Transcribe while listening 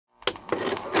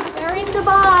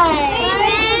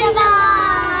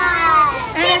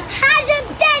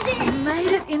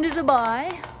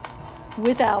Dubai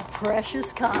with our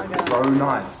precious cargo. It's so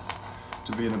nice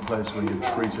to be in a place where you're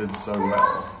treated so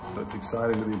well. So it's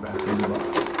exciting to be back in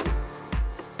Dubai.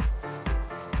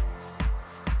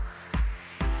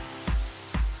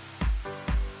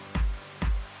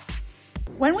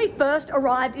 When we first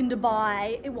arrived in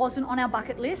Dubai, it wasn't on our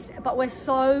bucket list, but we're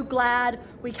so glad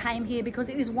we came here because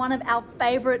it is one of our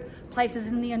favorite places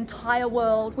in the entire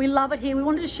world. We love it here. We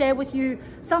wanted to share with you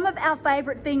some of our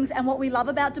favorite things and what we love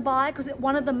about Dubai, because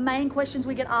one of the main questions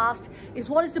we get asked is,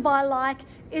 what is Dubai like?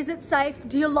 Is it safe?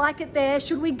 Do you like it there?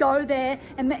 Should we go there?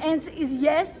 And the answer is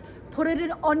yes. Put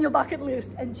it on your bucket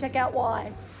list and check out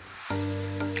why.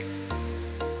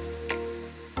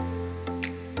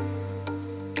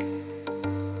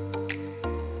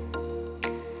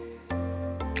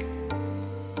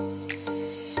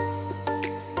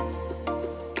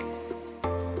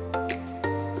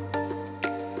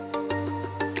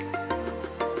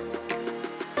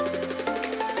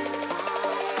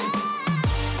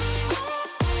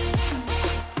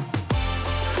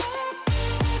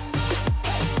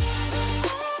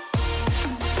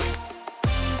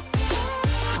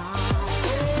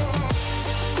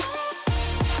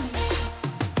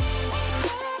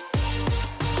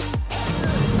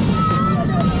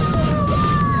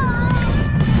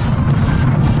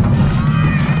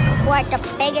 Like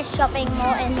the biggest shopping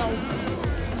mall in the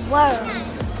world.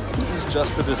 This is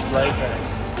just the display tank.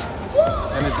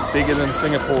 And it's bigger than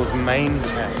Singapore's main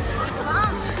tank.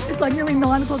 It's like nearly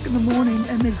 9 o'clock in the morning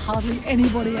and there's hardly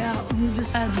anybody out, and we've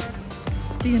just had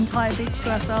the entire beach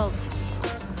to ourselves.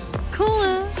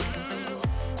 Cooler.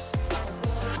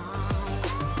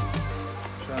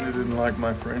 Shani didn't like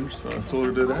my French, so I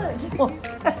sorted it out. What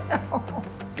the hell?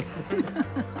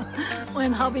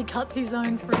 When hubby cuts his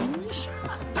own fringe.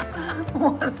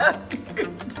 What have you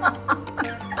done?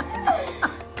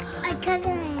 I cut it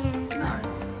in. No.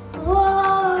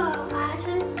 Whoa,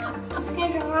 imagine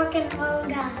there's a rock and roll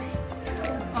guy.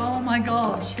 Oh my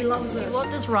gosh, he loves it. What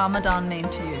does Ramadan mean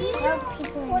to you? Help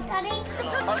people. What are they? We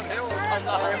have a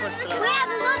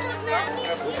lot of money.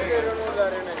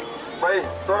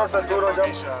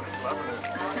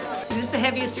 Is this the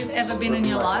heaviest you've ever been in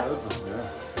your life? Yeah.